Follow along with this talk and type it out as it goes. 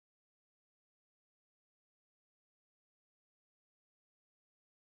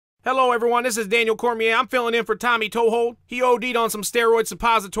Hello everyone, this is Daniel Cormier. I'm filling in for Tommy Toehold. He OD'd on some steroid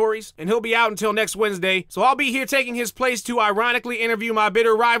suppositories, and he'll be out until next Wednesday. So I'll be here taking his place to ironically interview my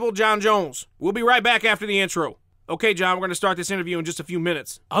bitter rival, Jon Jones. We'll be right back after the intro. Okay, John, we're gonna start this interview in just a few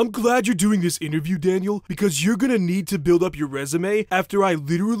minutes. I'm glad you're doing this interview, Daniel, because you're gonna need to build up your resume after I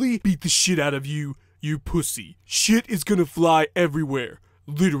literally beat the shit out of you, you pussy. Shit is gonna fly everywhere.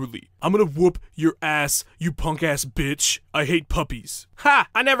 Literally. I'm gonna whoop your ass, you punk ass bitch. I hate puppies. Ha!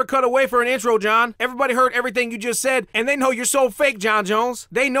 I never cut away for an intro, John. Everybody heard everything you just said, and they know you're so fake, Jon Jones.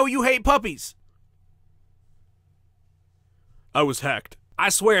 They know you hate puppies. I was hacked. I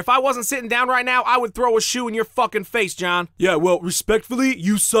swear, if I wasn't sitting down right now, I would throw a shoe in your fucking face, John. Yeah, well, respectfully,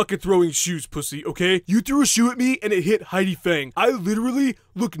 you suck at throwing shoes, pussy, okay? You threw a shoe at me and it hit Heidi Fang. I literally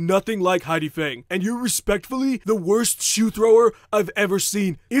look nothing like Heidi Fang. And you're respectfully the worst shoe thrower I've ever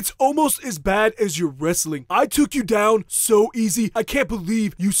seen. It's almost as bad as your wrestling. I took you down so easy. I can't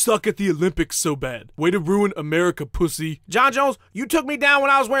believe you suck at the Olympics so bad. Way to ruin America, pussy. Jon Jones, you took me down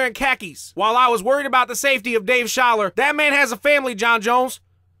when I was wearing khakis. While I was worried about the safety of Dave Schaller. That man has a family, Jon Jones.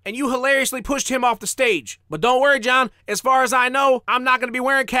 And you hilariously pushed him off the stage. But don't worry, John. As far as I know, I'm not going to be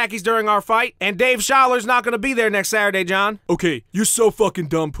wearing khakis during our fight. And Dave Schaller's not going to be there next Saturday, John. Okay, you're so fucking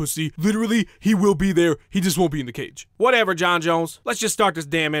dumb, pussy. Literally, he will be there. He just won't be in the cage. Whatever, Jon Jones. Let's just start this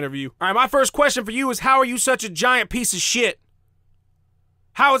damn interview. All right, my first question for you is, how are you such a giant piece of shit?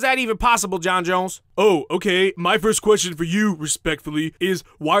 How is that even possible, Jon Jones? Oh, okay. My first question for you, respectfully, is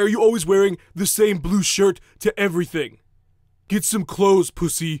why are you always wearing the same blue shirt to everything? Get some clothes,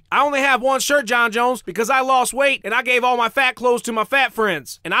 pussy. I only have one shirt, Jon Jones, because I lost weight and I gave all my fat clothes to my fat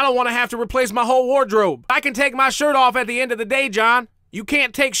friends. And I don't want to have to replace my whole wardrobe. I can take my shirt off at the end of the day, John. You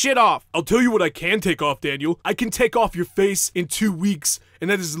can't take shit off. I'll tell you what I can take off, Daniel. I can take off your face in 2 weeks, and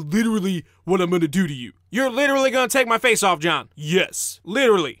that is literally what I'm gonna do to you. You're literally gonna take my face off, John? Yes.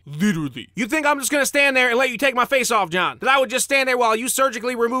 Literally? Literally. You think I'm just gonna stand there and let you take my face off, John? That I would just stand there while you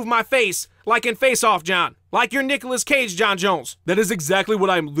surgically remove my face, like in Face Off, John? Like you're Nicolas Cage, Jon Jones? That is exactly what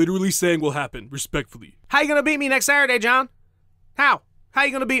I'm literally saying will happen, respectfully. How you gonna beat me next Saturday, John? How? How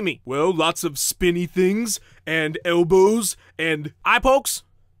you gonna beat me? Well, lots of spinny things, and elbows, and eye pokes?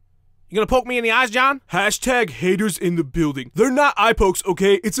 You gonna poke me in the eyes, John? Hashtag haters in the building. They're not eye pokes,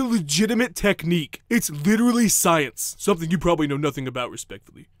 okay? It's a legitimate technique. It's literally science. Something you probably know nothing about,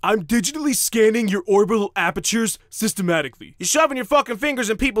 respectfully. I'm digitally scanning your orbital apertures systematically. You're shoving your fucking fingers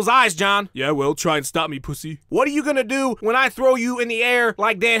in people's eyes, John. Yeah, well, try and stop me, pussy. What are you gonna do when I throw you in the air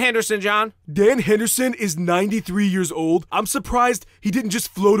like Dan Henderson, John? Dan Henderson is 93 years old. I'm surprised he didn't just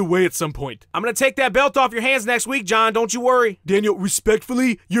float away at some point. I'm gonna take that belt off your hands next week, John. Don't you worry. Daniel,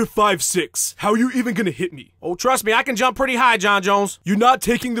 respectfully, you're 5'6". How are you even gonna hit me? Oh, trust me, I can jump pretty high, Jon Jones. You're not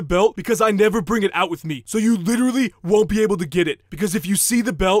taking the belt because I never bring it out with me. So you literally won't be able to get it. Because if you see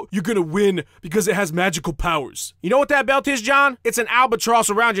the belt, you're gonna win because it has magical powers. You know what that belt is, John? It's an albatross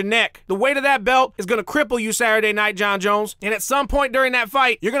around your neck. The weight of that belt is gonna cripple you Saturday night, Jon Jones. And at some point during that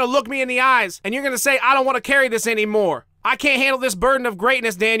fight, you're gonna look me in the eyes and you're gonna say, I don't want to carry this anymore. I can't handle this burden of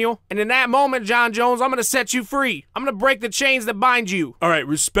greatness, Daniel. And in that moment, Jon Jones, I'm gonna set you free. I'm gonna break the chains that bind you. Alright,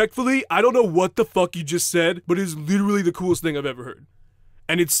 respectfully, I don't know what the fuck you just said, but it is literally the coolest thing I've ever heard.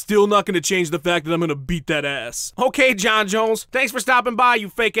 And it's still not gonna change the fact that I'm gonna beat that ass. Okay, Jon Jones. Thanks for stopping by, you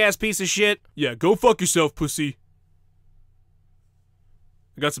fake-ass piece of shit. Yeah, go fuck yourself, pussy.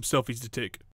 I got some selfies to take.